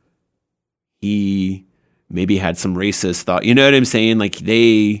he maybe had some racist thought. You know what I'm saying? Like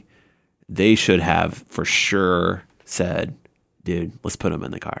they should have for sure said, dude, let's put him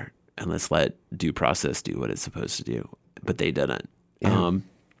in the car and let's let due process do what it's supposed to do. But they didn't. Yeah.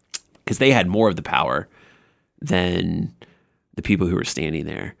 Because they had more of the power than the people who were standing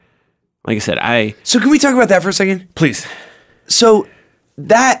there. Like I said, So can we talk about that for a second? Please. So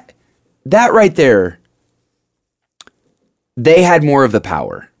that right there, they had more of the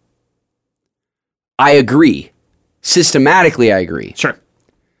power. I agree. Systematically, I agree. Sure.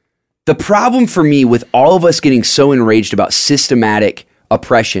 The problem for me with all of us getting so enraged about systematic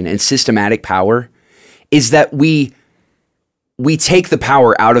oppression and systematic power is that we take the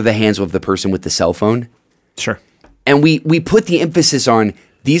power out of the hands of the person with the cell phone. Sure. And we put the emphasis on,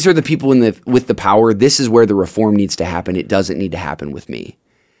 these are the people with the power. This is where the reform needs to happen. It doesn't need to happen with me.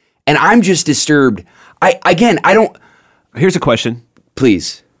 And I'm just disturbed. I don't... Here's a question.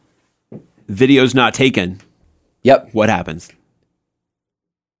 Please. Video's not taken. Yep. What happens?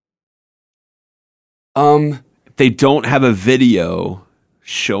 If they don't have a video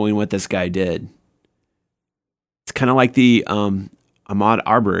showing what this guy did. It's kind of like the Ahmaud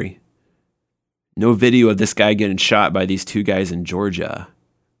Arbery. No video of this guy getting shot by these 2 guys in Georgia.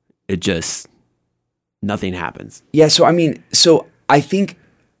 Nothing happens. Yeah, so I think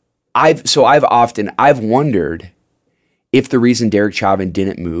I've wondered if the reason Derek Chauvin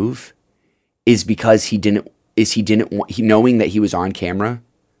didn't move is because knowing that he was on camera,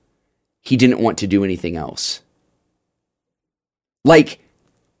 he didn't want to do anything else. Like,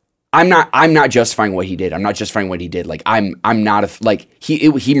 I'm not justifying what he did. I'm not justifying what he did. Like, I'm not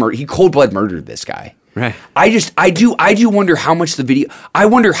he cold blood murdered this guy. Right. I do wonder how much I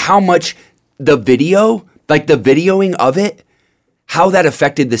wonder how much the video, like the videoing of it, how that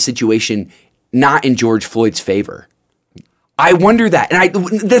affected the situation, not in George Floyd's favor. I wonder that. And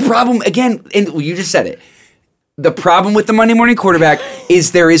the problem, again, and you just said it, the problem with the Monday morning quarterback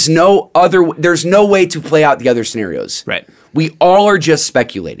is there's no way to play out the other scenarios. Right. We all are just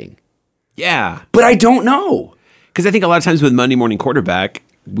speculating. Yeah. But I don't know. Because I think a lot of times with Monday morning quarterback,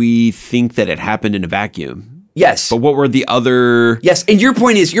 we think that it happened in a vacuum. Yes. But what were the other... Yes, and your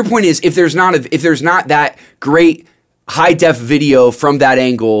point is if there's not that great high def video from that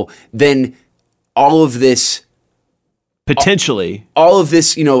angle, then all of this potentially all of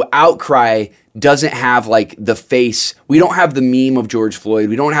this, outcry doesn't have like the face. We don't have the meme of George Floyd.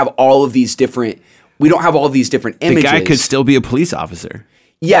 We don't have all of these different images. The guy could still be a police officer.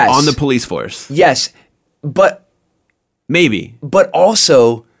 Yes. On the police force. Yes. But maybe. But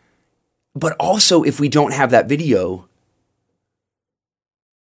also if we don't have that video,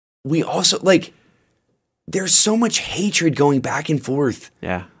 we also there's so much hatred going back and forth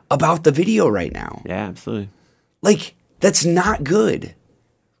about the video right now. Yeah, absolutely. That's not good.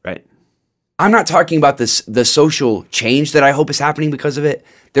 Right. I'm not talking about the social change that I hope is happening because of it.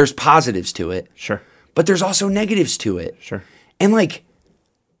 There's positives to it. Sure. But there's also negatives to it. Sure. And maybe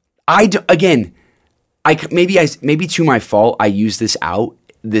to my fault, I use this out.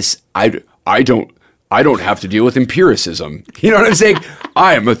 I don't have to deal with empiricism. You know what I'm saying?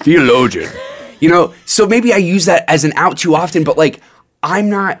 I am a theologian. So maybe I use that as an out too often, but I'm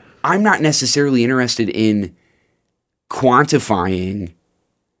not necessarily interested in quantifying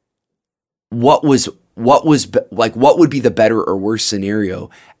what would be the better or worse scenario,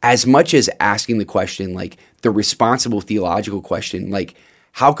 as much as asking the question, the responsible theological question,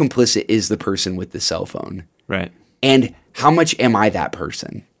 how complicit is the person with the cell phone? Right. And how much am I that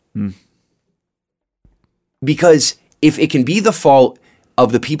person? Because if it can be the fault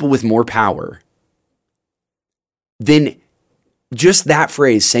of the people with more power, then just that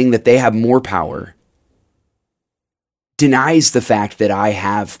phrase, saying that they have more power, denies the fact that I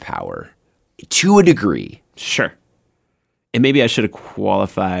have power to a degree. Sure. And maybe I should have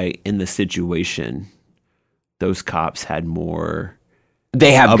qualified in the situation. Those cops had more.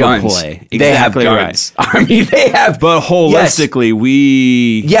 They have guns. Play. Exactly. They have guns. Right. I mean, they have. But holistically,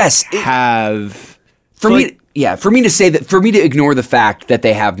 we have. For me to ignore the fact that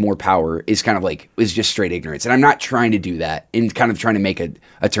they have more power is kind of is just straight ignorance. And I'm not trying to do that and kind of trying to make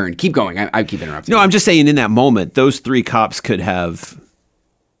a turn. Keep going. I keep interrupting. No, I'm just saying in that moment, those three cops could have.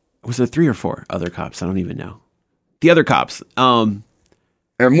 Was there 3 or 4 other cops? I don't even know. The other cops. Or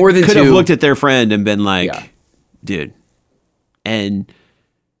more than could 2. Have looked at their friend and been like, dude. And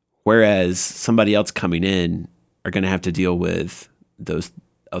whereas somebody else coming in are going to have to deal with those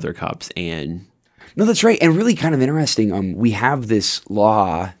other cops and. No, that's right. And really kind of interesting. We have this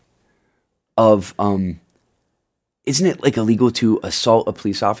law of, isn't it illegal to assault a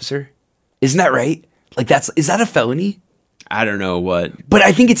police officer? Isn't that right? Is that a felony? I don't know what. But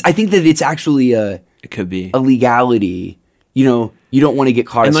I think that it's actually it could be a legality. You don't want to get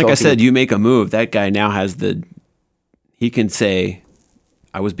caught. And like I said, you make a move. That guy now has he can say,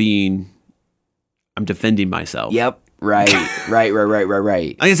 I'm defending myself. Yep. Right. Like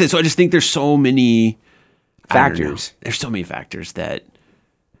I said, so I just think there's so many factors. There's so many factors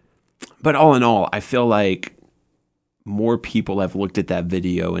but all in all, I feel like more people have looked at that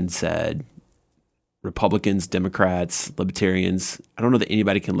video and said, Republicans, Democrats, Libertarians, I don't know that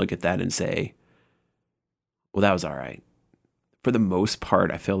anybody can look at that and say, well, that was all right. For the most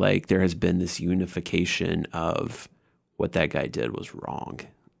part, I feel like there has been this unification of what that guy did was wrong.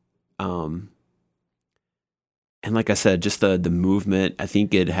 And like I said, just the movement, I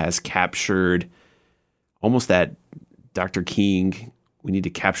think it has captured almost that Dr. King, we need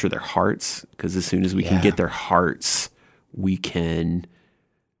to capture their hearts, because as soon as we can get their hearts, we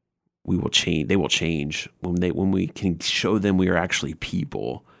will change. They will change when we can show them we are actually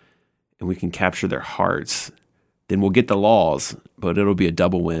people and we can capture their hearts. Then we'll get the laws, but it'll be a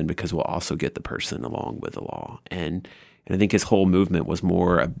double win because we'll also get the person along with the law. And I think his whole movement was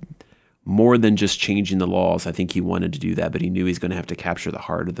more than just changing the laws. I think he wanted to do that, but he knew he's going to have to capture the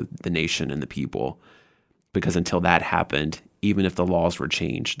heart of the nation and the people, because until that happened, even if the laws were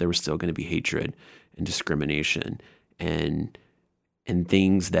changed, there was still going to be hatred and discrimination and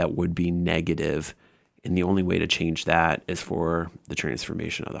things that would be negative. And the only way to change that is for the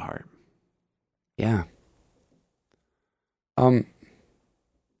transformation of the heart. Yeah. Do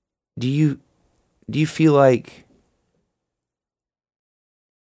you feel like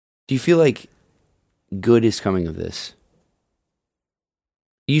Do you feel like good is coming of this?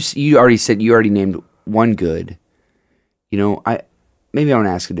 You already named one good. You know, maybe I want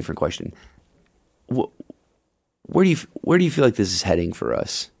to ask a different question. Where do you feel like this is heading for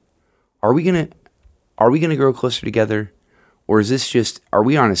us? Are we gonna grow closer together, or is this just are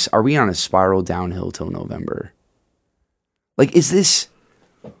we on a spiral downhill till November? Like,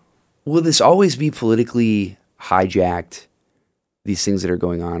 will this always be politically hijacked? These things that are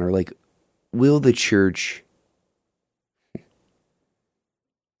going on, or like, will the church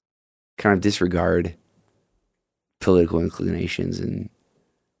kind of disregard political inclinations and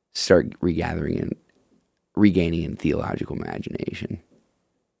start regaining in theological imagination?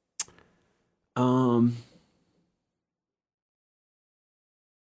 I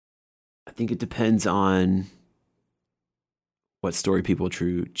think it depends on what story people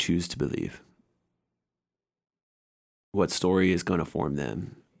choose to believe. What story is going to form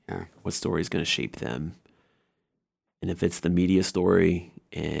them? Yeah. What story is going to shape them? And if it's the media story,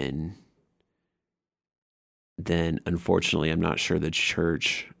 and then unfortunately, I'm not sure the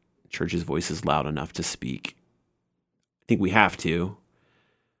church's voice is loud enough to speak. I think we have to.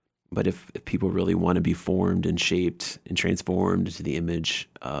 But if people really want to be formed and shaped and transformed into the image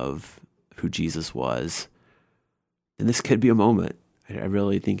of who Jesus was, then this could be a moment. I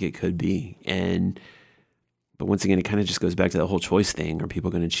really think it could be. But once again, it kind of just goes back to the whole choice thing. Are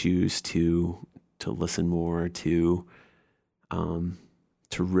people going to choose to listen more, to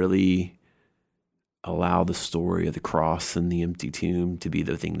really allow the story of the cross and the empty tomb to be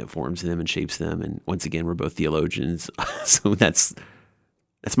the thing that forms them and shapes them? And once again, we're both theologians, so that's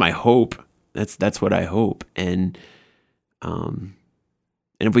my hope. That's what I hope. And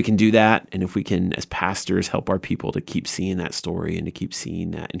if we can do that, and if we can, as pastors, help our people to keep seeing that story and to keep seeing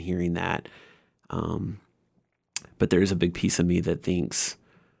that and hearing that. But there's a big piece of me that thinks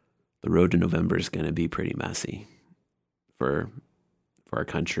the road to November is going to be pretty messy for our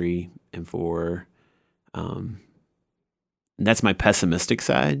country and for, and that's my pessimistic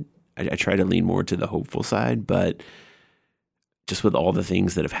side. I try to lean more to the hopeful side, but just with all the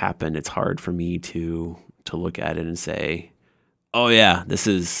things that have happened, it's hard for me to look at it and say, oh yeah, this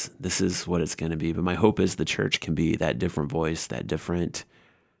is what it's going to be. But my hope is the church can be that different voice, that different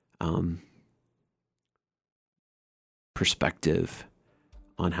perspective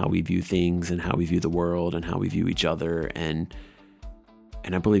on how we view things and how we view the world and how we view each other. And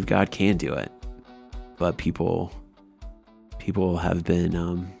I believe God can do it. But people have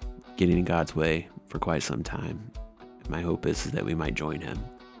been getting in God's way for quite some time. And my hope is that we might join him.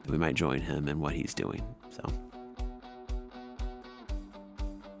 That we might join him in what he's doing. So.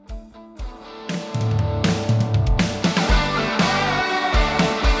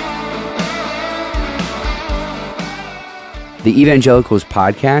 The Evangelicals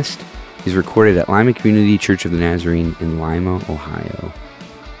podcast is recorded at Lima Community Church of the Nazarene in Lima, Ohio.